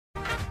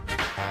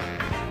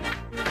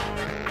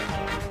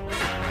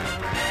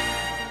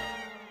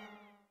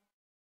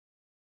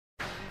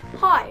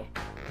Hi,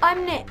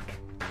 I'm Nick.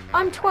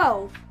 I'm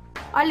 12.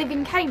 I live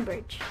in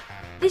Cambridge.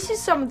 This is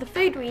some of the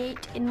food we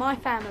eat in my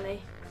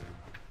family.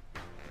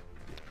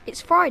 It's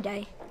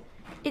Friday.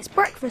 It's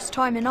breakfast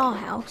time in our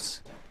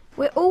house.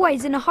 We're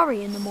always in a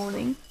hurry in the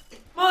morning.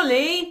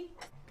 Molly,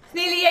 it's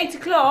nearly 8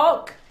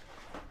 o'clock.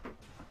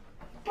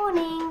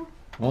 Morning.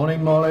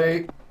 Morning,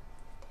 Molly.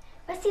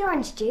 Where's the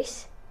orange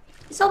juice?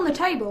 It's on the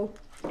table.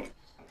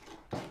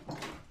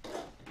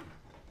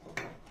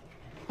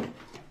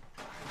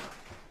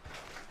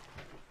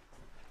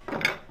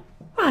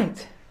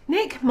 Right.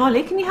 Nick,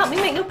 Molly, can you help me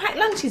make your packed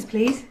lunches,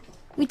 please?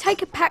 We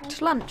take a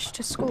packed lunch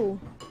to school.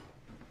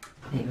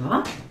 There you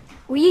are.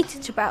 We eat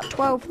at about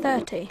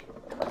 12:30.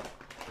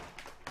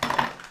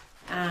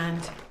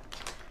 And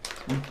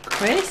some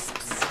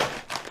crisps.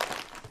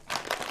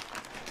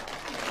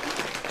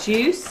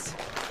 Juice.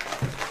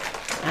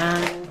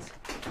 And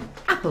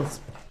apples.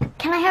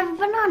 Can I have a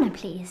banana,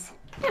 please?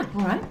 Yeah,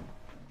 all right.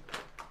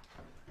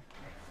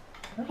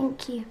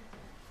 Thank you.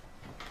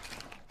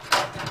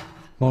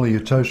 Molly,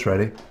 your toast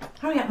ready?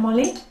 Hurry up,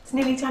 Molly. It's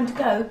nearly time to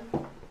go.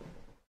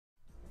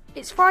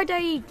 It's Friday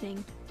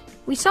evening.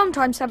 We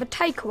sometimes have a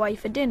takeaway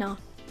for dinner.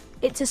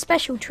 It's a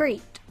special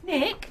treat.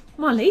 Nick,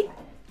 Molly,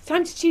 it's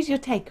time to choose your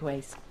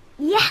takeaways.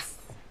 Yes!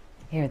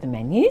 Here are the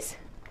menus.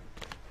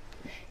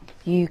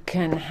 You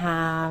can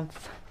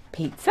have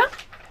pizza,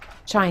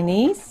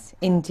 Chinese,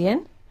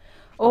 Indian,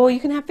 or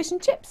you can have fish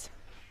and chips.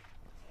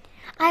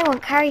 I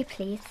want curry,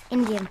 please.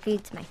 Indian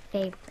food's my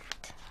favourite.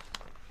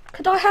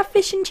 Could I have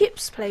fish and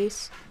chips,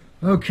 please?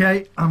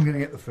 OK, I'm going to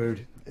get the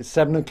food. It's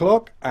 7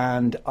 o'clock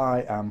and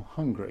I am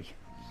hungry.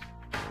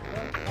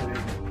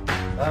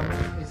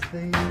 Is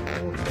the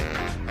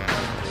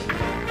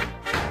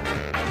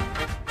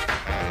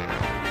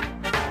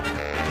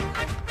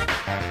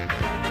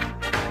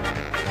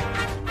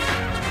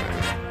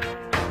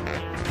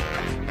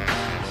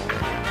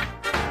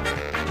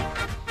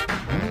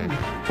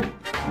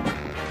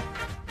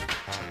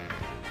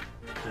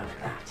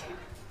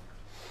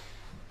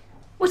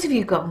What have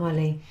you got,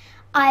 Molly?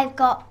 I've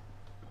got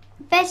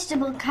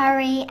vegetable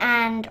curry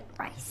and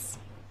rice.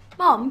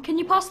 Mum, can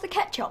you pass the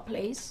ketchup,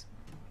 please?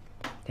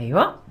 There you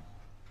are.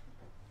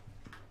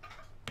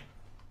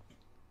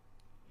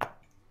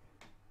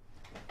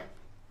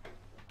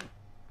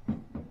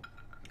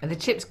 Are the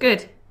chips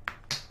good?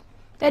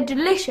 They're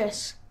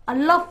delicious. I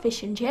love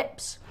fish and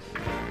chips.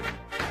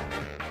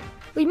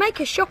 We make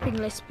a shopping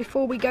list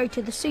before we go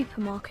to the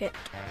supermarket.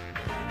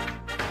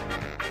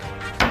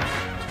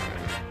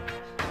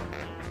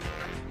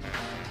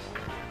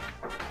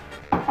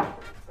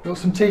 Got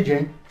some tea,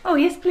 Jean? Oh,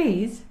 yes,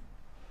 please.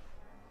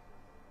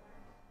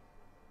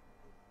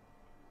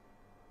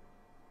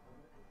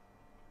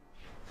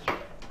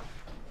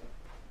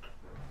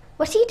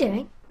 What are you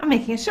doing? I'm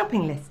making a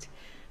shopping list.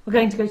 We're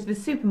going to go to the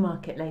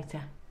supermarket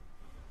later.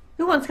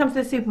 Who wants to come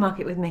to the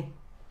supermarket with me?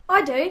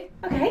 I do.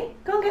 OK,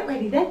 go and get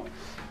ready then.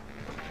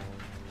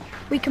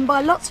 We can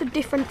buy lots of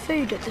different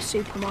food at the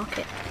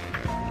supermarket.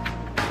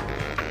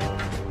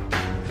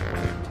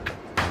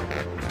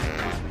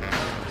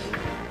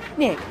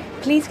 Nick,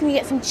 please can you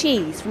get some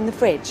cheese from the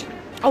fridge?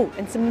 Oh,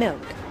 and some milk.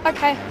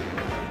 Okay.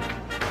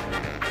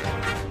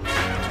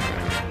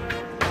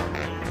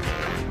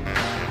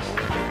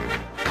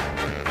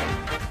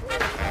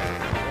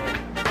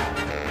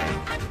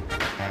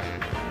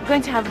 We're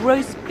going to have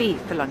roast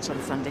beef for lunch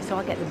on Sunday, so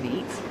I'll get the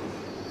meat.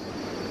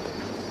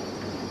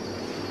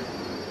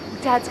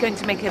 Dad's going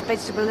to make a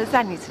vegetable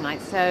lasagna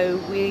tonight, so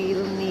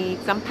we'll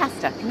need some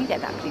pasta. Can you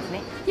get that, please,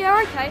 Nick?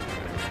 Yeah, okay.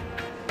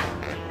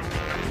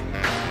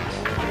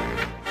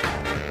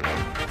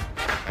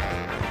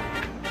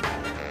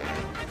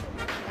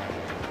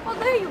 Oh,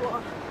 there you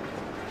are.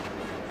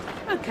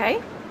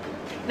 OK.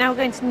 Now we're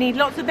going to need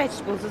lots of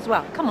vegetables as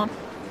well. Come on.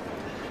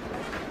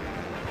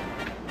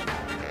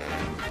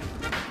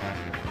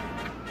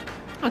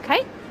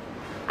 OK.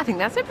 I think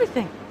that's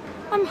everything.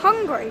 I'm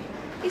hungry.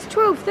 It's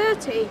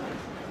 12:30.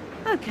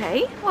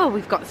 OK. Well,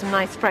 we've got some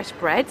nice fresh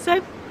bread,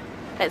 so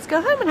let's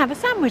go home and have a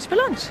sandwich for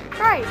lunch.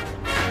 Great.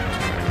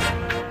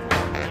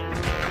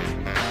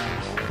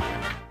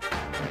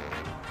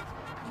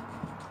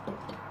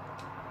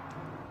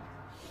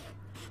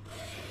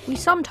 We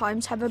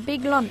sometimes have a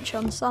big lunch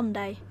on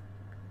Sunday.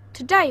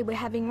 Today we're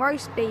having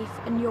roast beef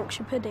and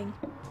Yorkshire pudding.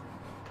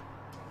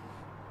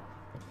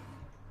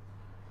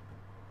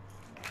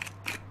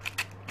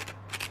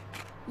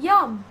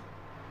 Yum!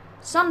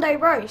 Sunday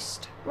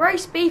roast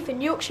beef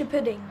and Yorkshire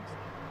pudding.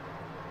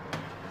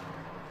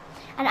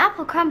 An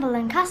apple crumble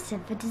and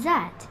custard for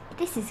dessert.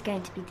 This is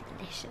going to be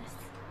delicious.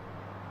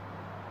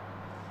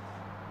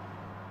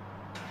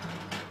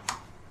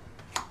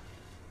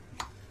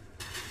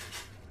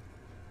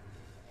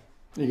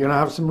 You going to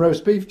have some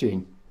roast beef,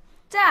 Jean?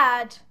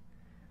 Dad,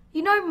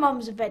 you know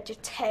Mum's a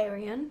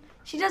vegetarian.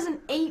 She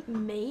doesn't eat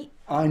meat.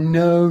 I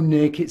know,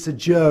 Nick, it's a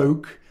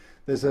joke.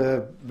 There's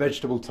a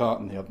vegetable tart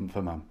in the oven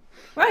for Mum.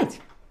 Right.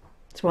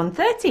 It's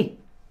 1:30.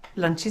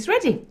 Lunch is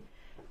ready.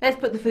 Let's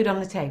put the food on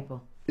the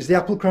table. Is the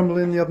apple crumble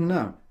in the oven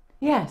now?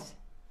 Yes.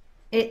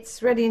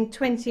 It's ready in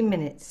 20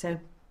 minutes, so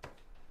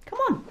come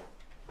on.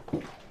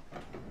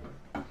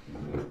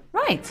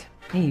 Right,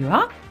 here you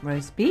are.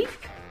 Roast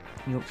beef,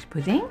 Yorkshire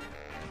pudding,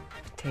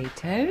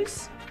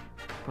 potatoes,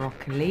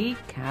 broccoli,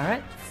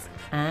 carrots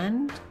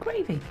and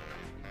gravy.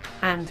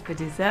 And for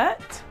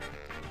dessert,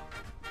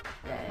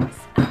 there's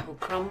apple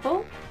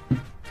crumble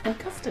and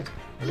custard.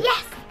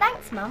 Yes,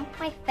 thanks, Mum.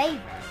 My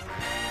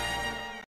favourite.